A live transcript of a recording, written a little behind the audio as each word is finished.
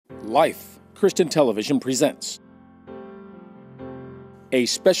Life Christian Television presents a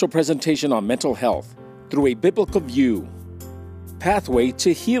special presentation on mental health through a biblical view. Pathway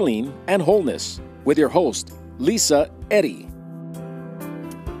to Healing and Wholeness with your host, Lisa Eady.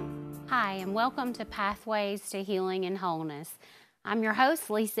 Hi, and welcome to Pathways to Healing and Wholeness. I'm your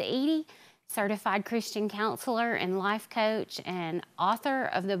host, Lisa Eady, certified Christian counselor and life coach and author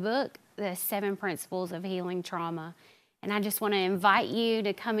of the book, The 7 Principles of Healing Trauma. And I just want to invite you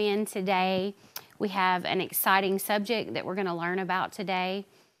to come in today. We have an exciting subject that we're going to learn about today.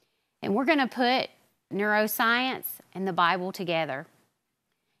 And we're going to put neuroscience and the Bible together.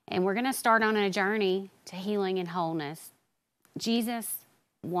 And we're going to start on a journey to healing and wholeness. Jesus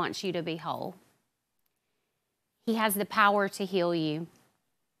wants you to be whole. He has the power to heal you.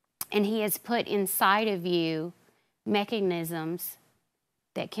 And He has put inside of you mechanisms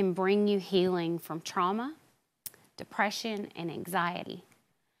that can bring you healing from trauma, depression, and anxiety.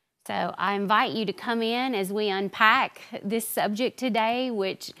 So I invite you to come in as we unpack this subject today,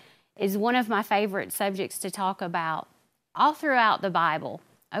 which is one of my favorite subjects to talk about. All throughout the Bible,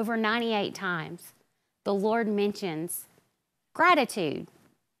 over 98 times, the Lord mentions gratitude,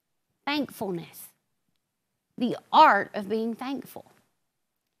 thankfulness, the art of being thankful.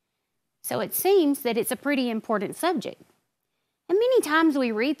 So it seems that it's a pretty important subject. And many times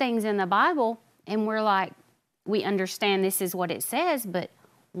we read things in the Bible and we're like, we understand this is what it says, but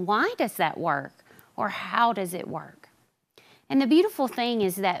why does that work? Or how does it work? And the beautiful thing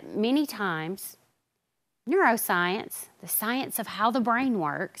is that many times neuroscience, the science of how the brain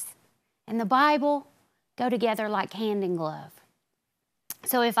works, and the Bible go together like hand in glove.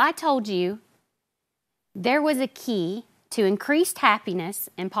 So if I told you there was a key to increased happiness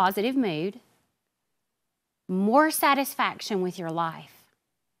and positive mood, more satisfaction with your life,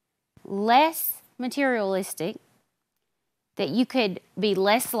 less materialistic, that you could be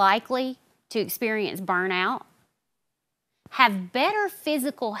less likely to experience burnout, have better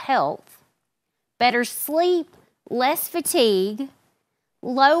physical health, better sleep, less fatigue,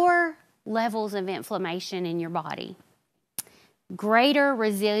 lower levels of inflammation in your body, greater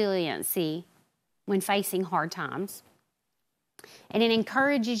resiliency when facing hard times, and it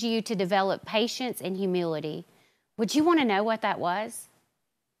encourages you to develop patience and humility. Would you want to know what that was?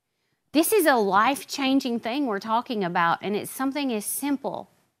 This is a life-changing thing we're talking about, and it's something as simple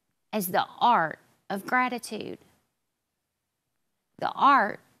as the art of gratitude, the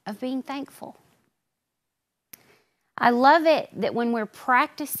art of being thankful. I love it that when we're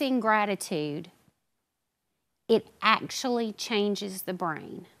practicing gratitude, it actually changes the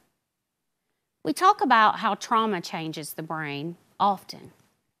brain. We talk about how trauma changes the brain often,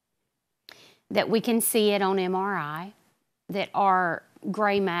 that we can see it on MRI, that our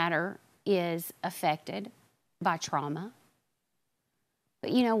gray matter is affected by trauma.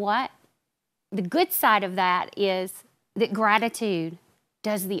 But you know what? The good side of that is that gratitude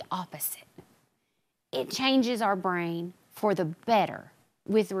does the opposite. It changes our brain for the better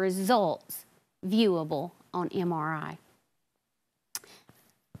with results viewable on MRI.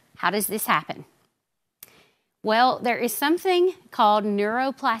 How does this happen? Well, there is something called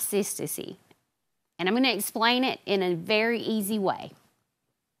neuroplasticity, and I'm going to explain it in a very easy way.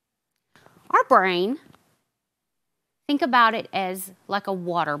 Our brain, think about it as like a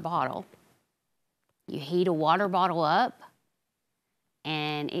water bottle. You heat a water bottle up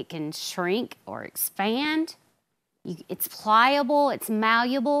and it can shrink or expand. It's pliable, it's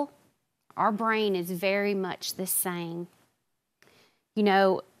malleable. Our brain is very much the same. You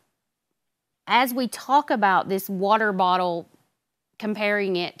know, as we talk about this water bottle,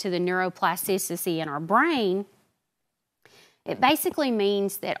 comparing it to the neuroplasticity in our brain, it basically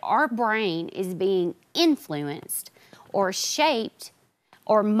means that our brain is being influenced or shaped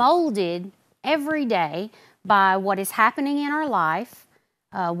or molded every day by what is happening in our life,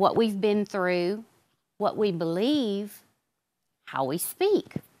 what we've been through, what we believe, how we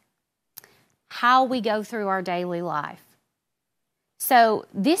speak, how we go through our daily life. So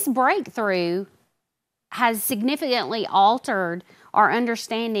this breakthrough has significantly altered our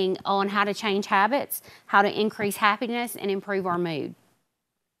understanding on how to change habits, how to increase happiness, and improve our mood.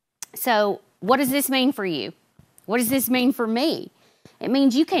 So what does this mean for you? What does this mean for me? It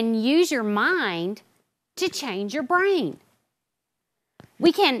means you can use your mind to change your brain.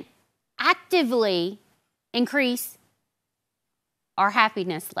 We can actively increase our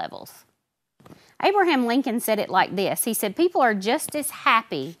happiness levels. Abraham Lincoln said it like this. He said, people are just as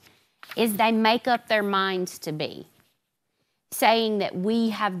happy as they make up their minds to be, saying that we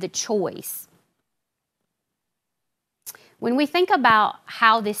have the choice. When we think about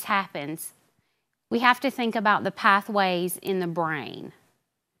how this happens, we have to think about the pathways in the brain.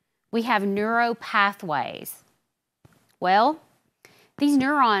 we have neuropathways. Well, these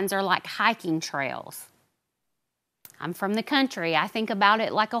neurons are like hiking trails. I'm from the country. I think about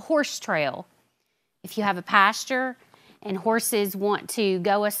it like a horse trail. If you have a pasture and horses want to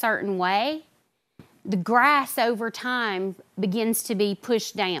go a certain way, the grass over time begins to be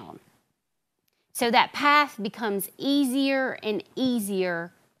pushed down. So that path becomes easier and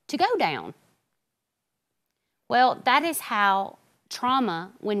easier to go down. Well, that is how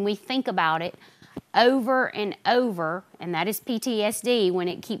trauma, when we think about it over and over, and that is PTSD, when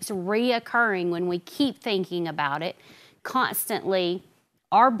it keeps reoccurring, when we keep thinking about it constantly,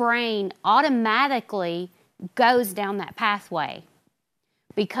 our brain automatically goes down that pathway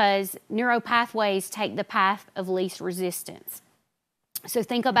because neuropathways take the path of least resistance. So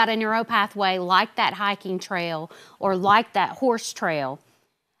think about a neuropathway like that hiking trail or like that horse trail.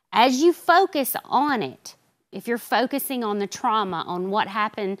 As you focus on it, if you're focusing on the trauma, on what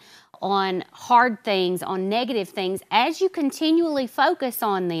happened, on hard things, on negative things, as you continually focus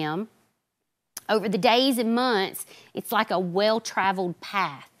on them over the days and months, it's like a well-traveled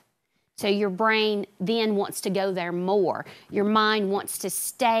path. So your brain then wants to go there more. Your mind wants to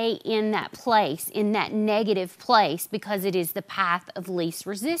stay in that place, in that negative place, because it is the path of least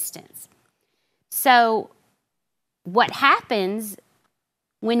resistance. So what happens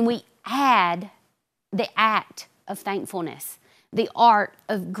when we add the act of thankfulness, the art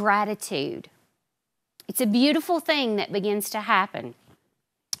of gratitude? It's a beautiful thing that begins to happen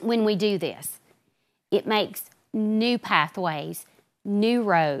when we do this. It makes new pathways, new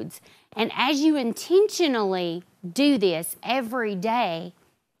roads. And as you intentionally do this every day,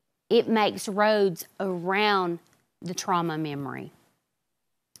 it makes roads around the trauma memory.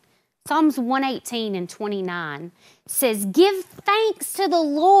 Psalms 118 and 29 says, "Give thanks to the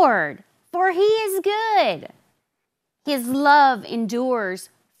Lord, for he is good. His love endures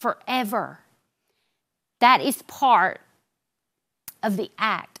forever." That is part of the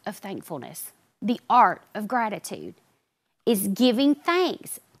act of thankfulness. The art of gratitude is giving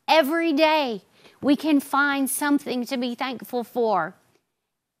thanks. Every day we can find something to be thankful for.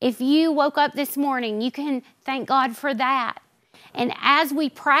 If you woke up this morning, you can thank God for that. And as we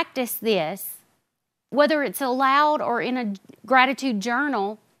practice this, whether it's aloud or in a gratitude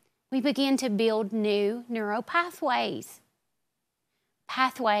journal, we begin to build new neuropathways,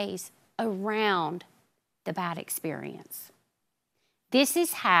 pathways around the bad experience. This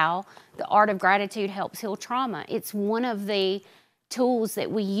is how the art of gratitude helps heal trauma. It's one of the tools that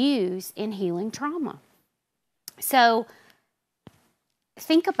we use in healing trauma. So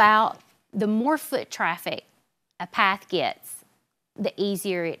think about the more foot traffic a path gets, the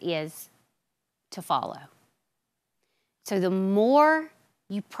easier it is to follow. So the more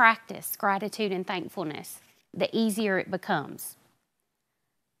you practice gratitude and thankfulness, the easier it becomes.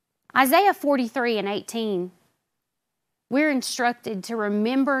 Isaiah 43 and 18, we're instructed to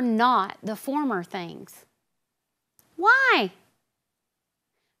remember not the former things. Why?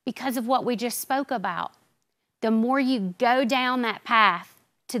 Because of what we just spoke about. The more you go down that path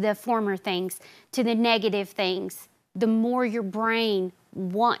to the former things, to the negative things, the more your brain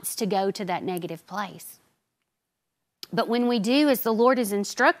wants to go to that negative place. But when we do as the Lord is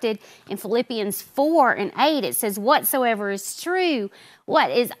instructed in Philippians 4 and 8, it says, "Whatsoever is true, what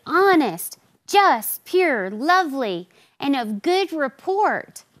is honest, just, pure, lovely, and of good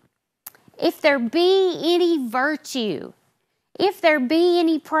report. If there be any virtue, if there be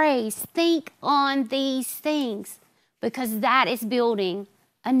any praise, think on these things," because that is building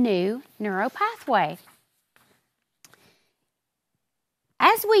a new neuropathway.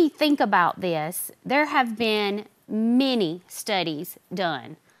 As we think about this, there have been many studies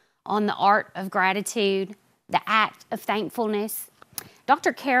done on the art of gratitude, the act of thankfulness.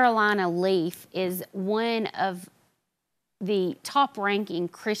 Dr. Carolina Leaf is one of the top-ranking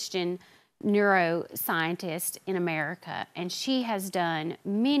Christian neuroscientists in America, and she has done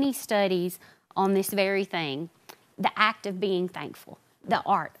many studies on this very thing, the act of being thankful, the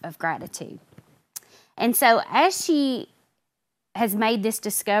art of gratitude. And so as she has made this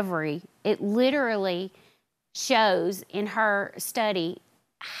discovery, it literally shows in her study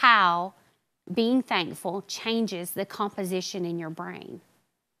how being thankful changes the composition in your brain.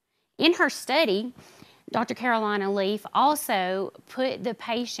 In her study, Dr. Carolina Leaf also put the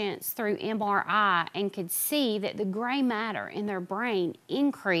patients through MRI and could see that the gray matter in their brain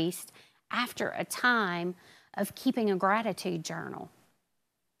increased after a time of keeping a gratitude journal.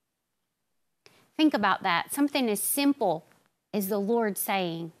 Think about that. Something as simple as the Lord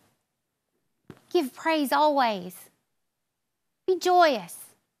saying, "Give praise always. Be joyous.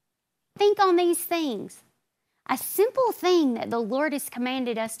 Think on these things." A simple thing that the Lord has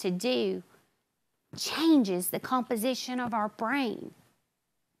commanded us to do changes the composition of our brain.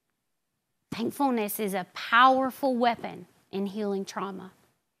 Thankfulness is a powerful weapon in healing trauma.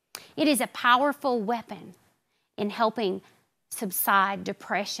 It is a powerful weapon in helping subside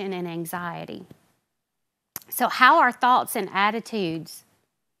depression and anxiety. So how our thoughts and attitudes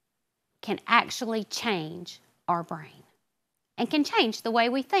can actually change our brain and can change the way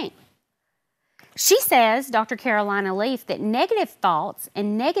we think. She says, Dr. Carolina Leaf, that negative thoughts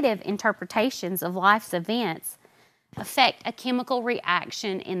and negative interpretations of life's events affect a chemical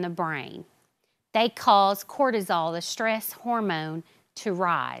reaction in the brain. They cause cortisol, the stress hormone, to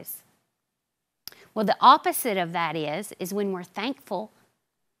rise. Well, the opposite of that is when we're thankful,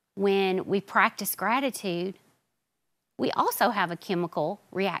 when we practice gratitude, we also have a chemical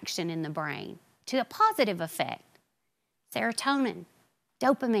reaction in the brain to a positive effect. Serotonin,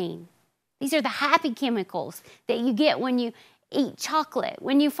 dopamine. These are the happy chemicals that you get when you eat chocolate,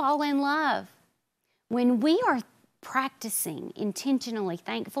 when you fall in love. When we are practicing intentionally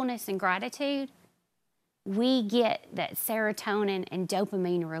thankfulness and gratitude, we get that serotonin and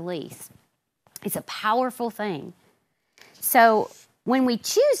dopamine release. It's a powerful thing. So when we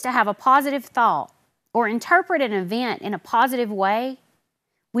choose to have a positive thought or interpret an event in a positive way,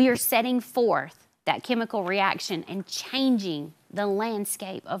 we are setting forth that chemical reaction and changing the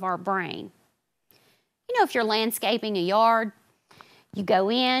landscape of our brain. You know, if you're landscaping a yard, you go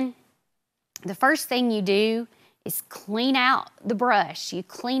in, the first thing you do is clean out the brush. You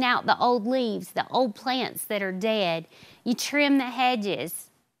clean out the old leaves, the old plants that are dead. You trim the hedges.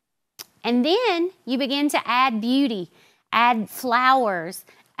 And then you begin to add beauty, add flowers,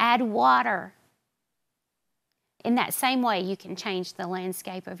 add water. In that same way, you can change the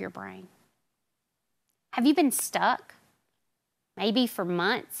landscape of your brain. Have you been stuck? Maybe for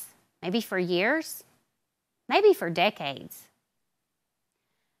months, maybe for years, maybe for decades.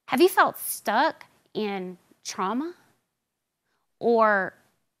 Have you felt stuck in trauma or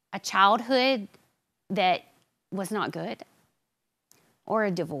a childhood that was not good, or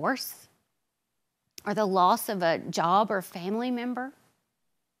a divorce, or the loss of a job or family member?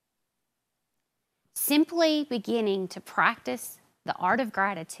 Simply beginning to practice the art of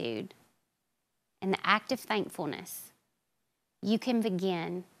gratitude and the act of thankfulness, you can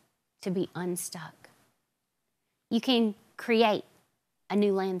begin to be unstuck. You can create a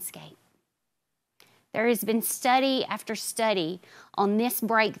new landscape. There has been study after study on this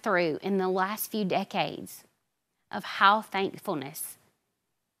breakthrough in the last few decades of how thankfulness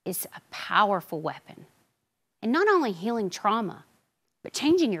is a powerful weapon. And not only healing trauma, but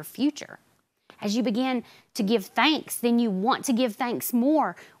changing your future. As you begin to give thanks, then you want to give thanks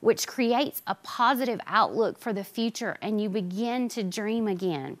more, which creates a positive outlook for the future, and you begin to dream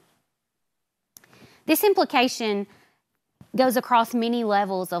again. This implication goes across many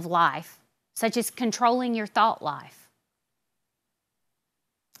levels of life, such as controlling your thought life.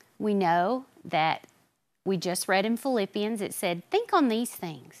 We know that we just read in Philippians, it said, think on these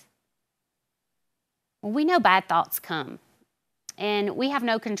things. Well, we know bad thoughts come, and we have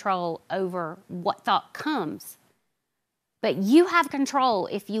no control over what thought comes. But you have control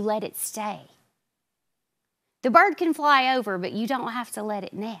if you let it stay. The bird can fly over, but you don't have to let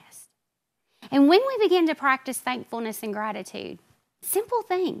it nest. And when we begin to practice thankfulness and gratitude, simple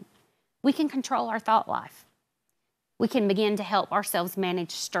thing, we can control our thought life. We can begin to help ourselves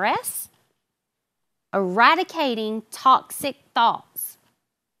manage stress, eradicating toxic thoughts.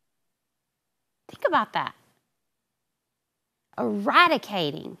 Think about that.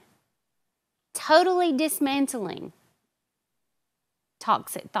 Eradicating, totally dismantling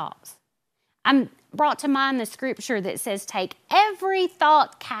toxic thoughts. I'm brought to mind the scripture that says, take every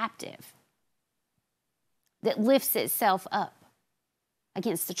thought captive that lifts itself up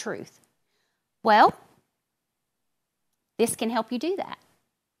against the truth. Well, this can help you do that.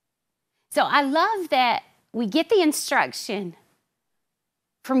 So I love that we get the instruction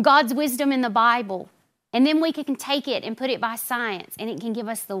from God's wisdom in the Bible, and then we can take it and put it by science, and it can give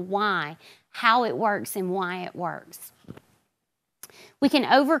us the why, how it works and why it works. We can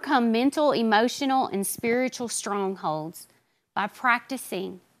overcome mental, emotional, and spiritual strongholds by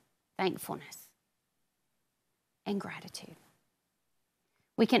practicing thankfulness and gratitude.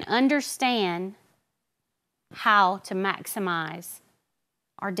 We can understand how to maximize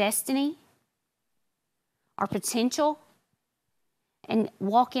our destiny, our potential, and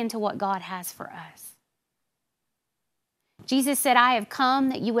walk into what God has for us. Jesus said, I have come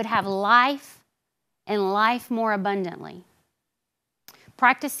that you would have life and life more abundantly.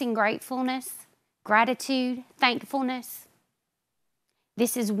 Practicing gratefulness, gratitude, thankfulness,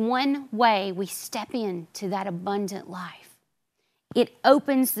 This is one way we step into that abundant life. It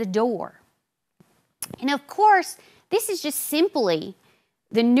opens the door. And of course, this is just simply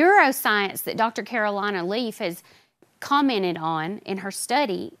the neuroscience that Dr. Carolina Leaf has commented on in her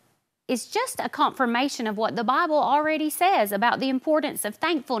study is just a confirmation of what the Bible already says about the importance of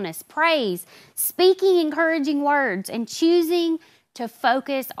thankfulness, praise, speaking encouraging words, and choosing to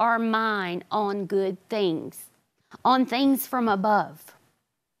focus our mind on good things, on things from above.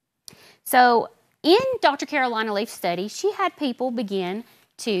 So in Dr. Carolina Leaf's study, she had people begin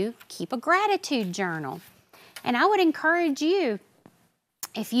to keep a gratitude journal. And I would encourage you,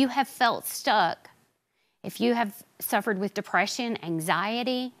 if you have felt stuck, if you have suffered with depression,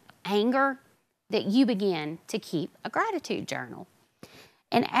 anxiety, anger, that you begin to keep a gratitude journal.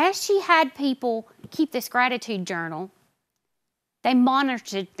 And as she had people keep this gratitude journal, they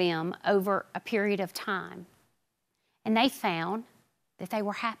monitored them over a period of time. And they found that they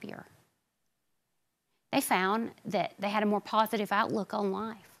were happier. They found that they had a more positive outlook on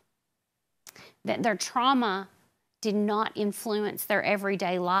life. That their trauma did not influence their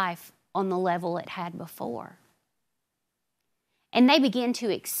everyday life on the level it had before. And they began to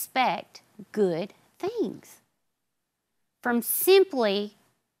expect good things from simply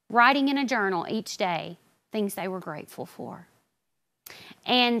writing in a journal each day things they were grateful for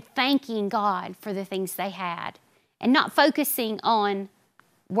and thanking God for the things they had and not focusing on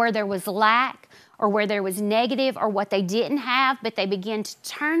where there was lack or where there was negative or what they didn't have, but they began to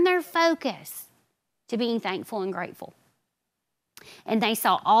turn their focus to being thankful and grateful. And they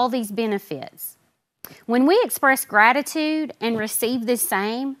saw all these benefits. When we express gratitude and receive the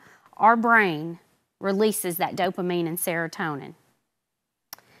same, our brain releases that dopamine and serotonin.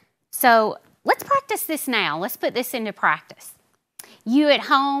 So let's practice this now. Let's put this into practice. You at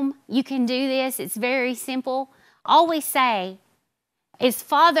home, you can do this. It's very simple. All we say is,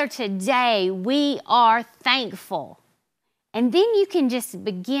 Father, today we are thankful. And then you can just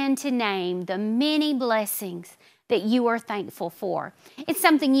begin to name the many blessings that you are thankful for. It's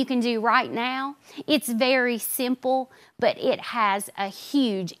something you can do right now. It's very simple, but it has a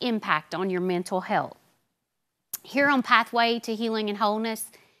huge impact on your mental health. Here on Pathway to Healing and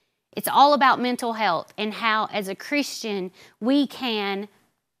Wholeness, it's all about mental health and how, as a Christian, we can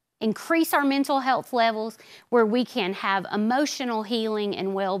increase our mental health levels where we can have emotional healing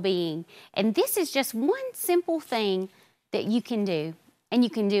and well-being. And this is just one simple thing that you can do, and you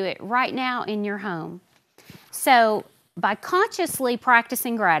can do it right now in your home. So by consciously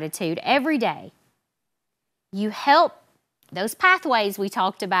practicing gratitude every day, you help those pathways we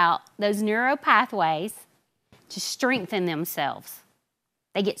talked about, those neuro pathways, to strengthen themselves.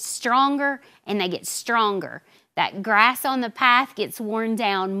 They get stronger and they get stronger. That grass on the path gets worn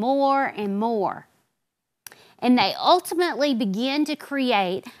down more and more. And they ultimately begin to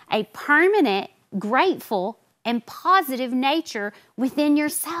create a permanent, grateful, and positive nature within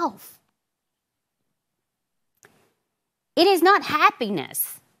yourself. It is not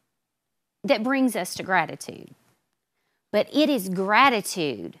happiness that brings us to gratitude, but it is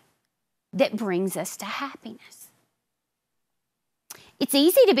gratitude that brings us to happiness. It's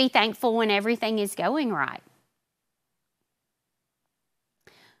easy to be thankful when everything is going right.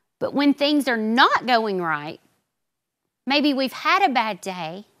 But when things are not going right, maybe we've had a bad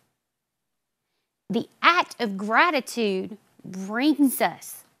day, the act of gratitude brings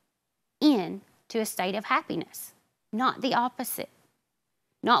us into a state of happiness, not the opposite.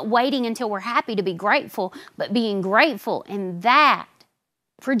 Not waiting until we're happy to be grateful, but being grateful and that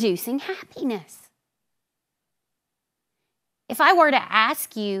producing happiness. If I were to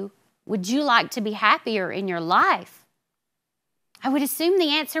ask you, would you like to be happier in your life? I would assume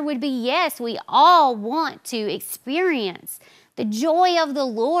the answer would be yes. We all want to experience the joy of the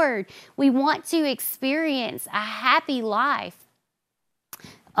Lord. We want to experience a happy life.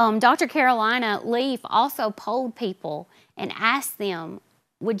 Dr. Carolina Leaf also polled people and asked them,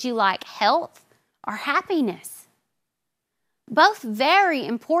 would you like health or happiness? Both very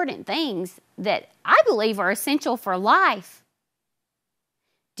important things that I believe are essential for life.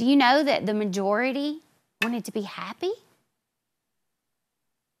 Do you know that the majority wanted to be happy?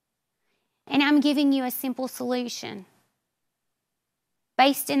 And I'm giving you a simple solution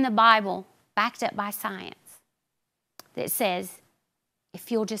based in the Bible, backed up by science, that says,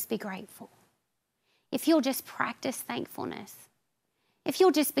 if you'll just be grateful, if you'll just practice thankfulness, if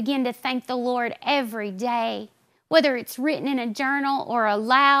you'll just begin to thank the Lord every day, whether it's written in a journal or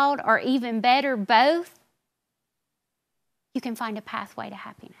aloud or even better, both, you can find a pathway to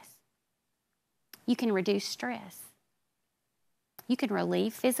happiness. You can reduce stress. You can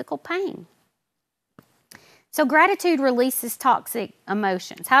relieve physical pain. So gratitude releases toxic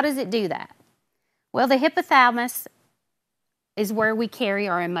emotions. How does it do that? Well, the hypothalamus is where we carry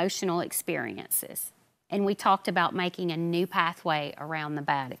our emotional experiences. And we talked about making a new pathway around the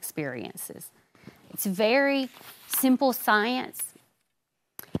bad experiences. It's very simple science.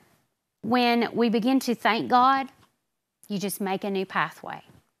 When we begin to thank God, you just make a new pathway.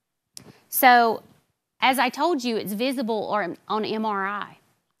 So, as I told you, it's visible on MRI.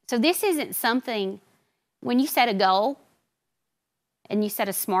 So this isn't something, when you set a goal, and you set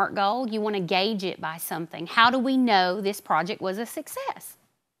a SMART goal, you want to gauge it by something. How do we know this project was a success?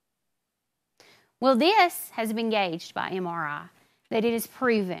 Well, this has been gauged by MRI, that it is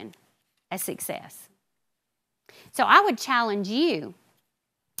proven a success. So I would challenge you,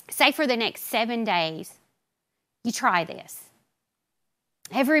 say for the next 7 days, you try this.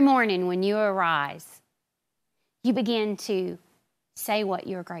 Every morning when you arise, you begin to say what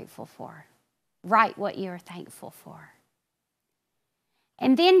you're grateful for. Write what you're thankful for.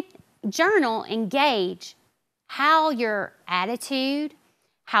 And then journal and gauge how your attitude,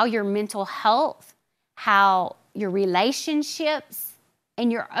 how your mental health, how your relationships,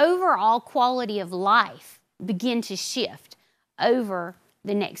 and your overall quality of life begin to shift over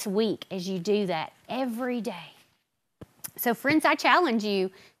the next week as you do that every day. So friends, I challenge you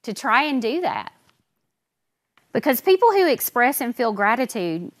to try and do that. Because people who express and feel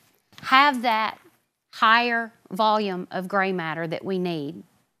gratitude have that higher volume of gray matter that we need.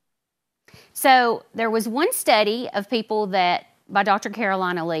 So there was one study of people by Dr.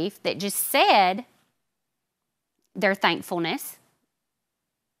 Carolina Leaf that just said their thankfulness.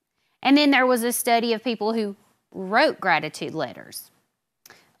 And then there was a study of people who wrote gratitude letters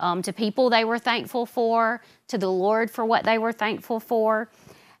to people they were thankful for, to the Lord for what they were thankful for,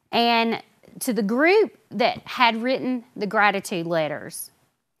 and to the group that had written the gratitude letters.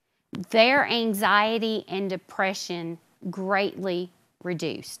 Their anxiety and depression greatly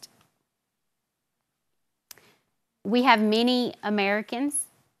reduced. We have many Americans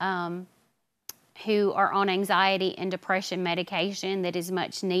who are on anxiety and depression medication that is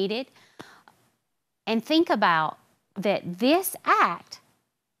much needed. And think about that this act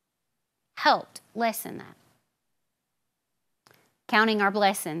helped lessen that. Counting our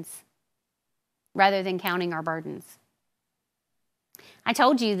blessings rather than counting our burdens. I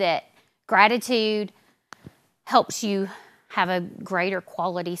told you that gratitude helps you have a greater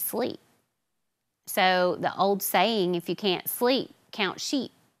quality sleep. So the old saying, if you can't sleep, count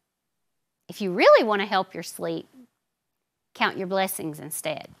sheep. If you really want to help your sleep, count your blessings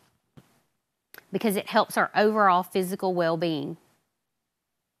instead, because it helps our overall physical well-being.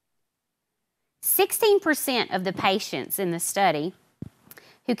 16% of the patients in the study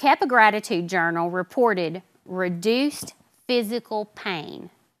who kept a gratitude journal reported reduced physical pain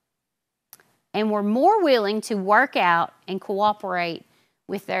and were more willing to work out and cooperate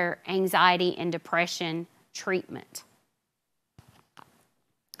with their anxiety and depression treatment.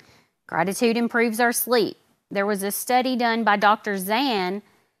 Gratitude improves our sleep. There was a study done by Dr. Zan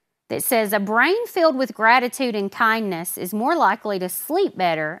that says a brain filled with gratitude and kindness is more likely to sleep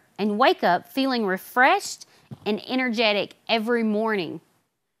better and wake up feeling refreshed and energetic every morning.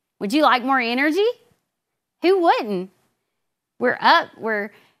 Would you like more energy? Who wouldn't? We're up,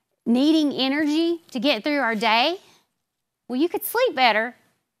 we're needing energy to get through our day. Well, you could sleep better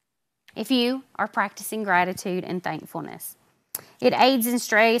if you are practicing gratitude and thankfulness. It aids in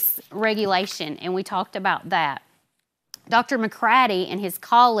stress regulation, and we talked about that. Dr. McCratty and his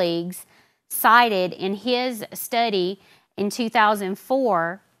colleagues cited in his study in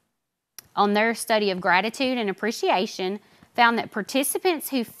 2004 on their study of gratitude and appreciation found that participants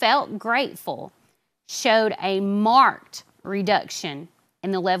who felt grateful showed a marked reduction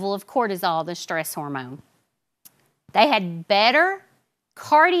in the level of cortisol, the stress hormone. They had better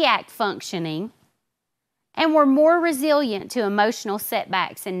cardiac functioning and were more resilient to emotional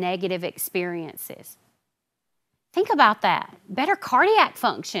setbacks and negative experiences. Think about that. Better cardiac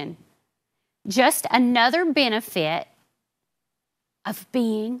function. Just another benefit of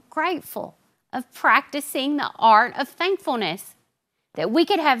being grateful, of practicing the art of thankfulness, that we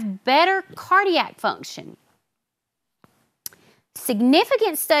could have better cardiac function.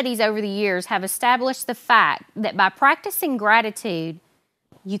 Significant studies over the years have established the fact that by practicing gratitude,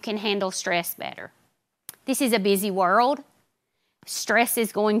 you can handle stress better. This is a busy world. Stress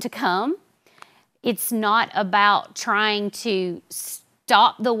is going to come. It's not about trying to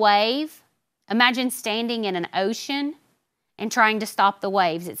stop the wave. Imagine standing in an ocean and trying to stop the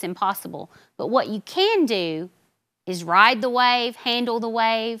waves. It's impossible. But what you can do is ride the wave, handle the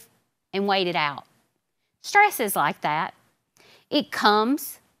wave, and wait it out. Stress is like that. It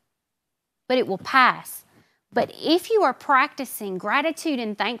comes, but it will pass. But if you are practicing gratitude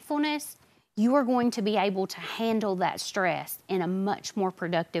and thankfulness, you are going to be able to handle that stress in a much more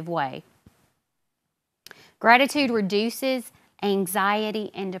productive way. Gratitude reduces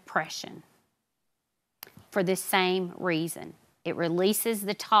anxiety and depression for the same reason. It releases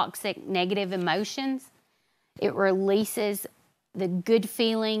the toxic negative emotions. It releases the good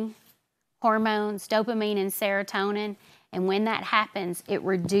feeling hormones, dopamine and serotonin. And when that happens, it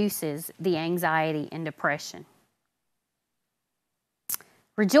reduces the anxiety and depression.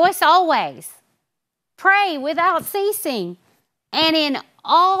 Rejoice always. Pray without ceasing. And in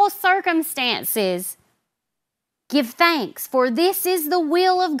all circumstances, give thanks, for this is the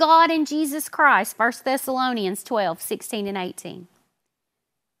will of God in Jesus Christ. 1 Thessalonians 12, 16 and 18.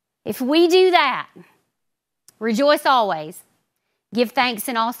 If we do that, rejoice always, give thanks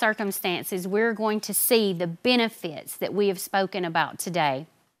in all circumstances, we're going to see the benefits that we have spoken about today.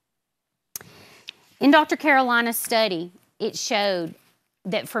 In Dr. Carolina's study, it showed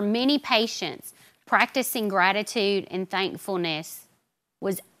that for many patients, practicing gratitude and thankfulness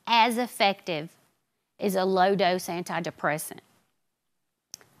was as effective as a low-dose antidepressant.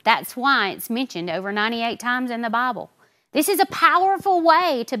 That's why it's mentioned over 98 times in the Bible. This is a powerful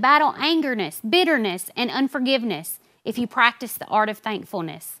way to battle angerness, bitterness, and unforgiveness if you practice the art of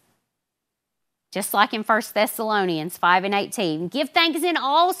thankfulness. Just like in 1 Thessalonians 5 and 18, give thanks in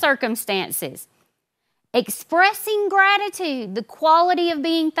all circumstances. Expressing gratitude, the quality of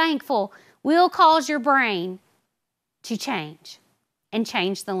being thankful, will cause your brain to change and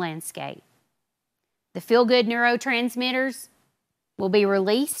change the landscape. The feel-good neurotransmitters will be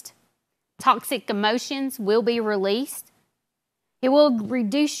released. Toxic emotions will be released. It will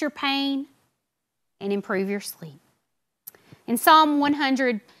reduce your pain and improve your sleep. In Psalm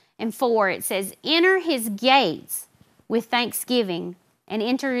 104, it says, enter his gates with thanksgiving and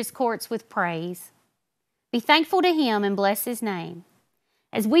enter his courts with praise. Be thankful to him and bless his name.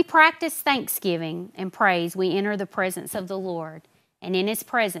 As we practice thanksgiving and praise, we enter the presence of the Lord, and in his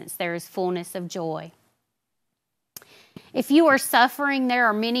presence there is fullness of joy. If you are suffering, there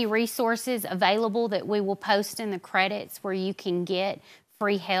are many resources available that we will post in the credits where you can get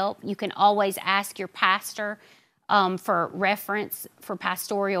free help. You can always ask your pastor for reference for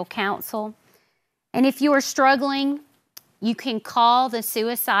pastoral counsel. And if you are struggling, you can call the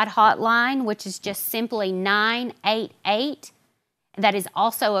suicide hotline, which is just simply 988. That is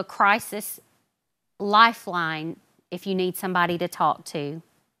also a crisis lifeline if you need somebody to talk to.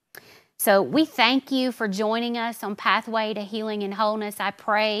 So we thank you for joining us on Pathway to Healing and Wholeness. I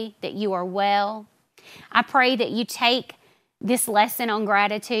pray that you are well. I pray that you take this lesson on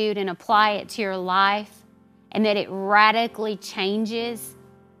gratitude and apply it to your life, and that it radically changes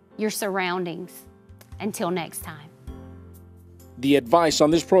your surroundings. Until next time. The advice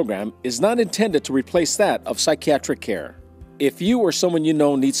on this program is not intended to replace that of psychiatric care. If you or someone you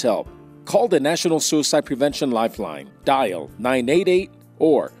know needs help, call the National Suicide Prevention Lifeline. Dial 988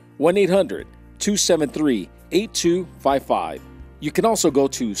 or 1-800-273-8255. You can also go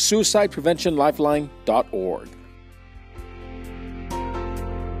to suicidepreventionlifeline.org.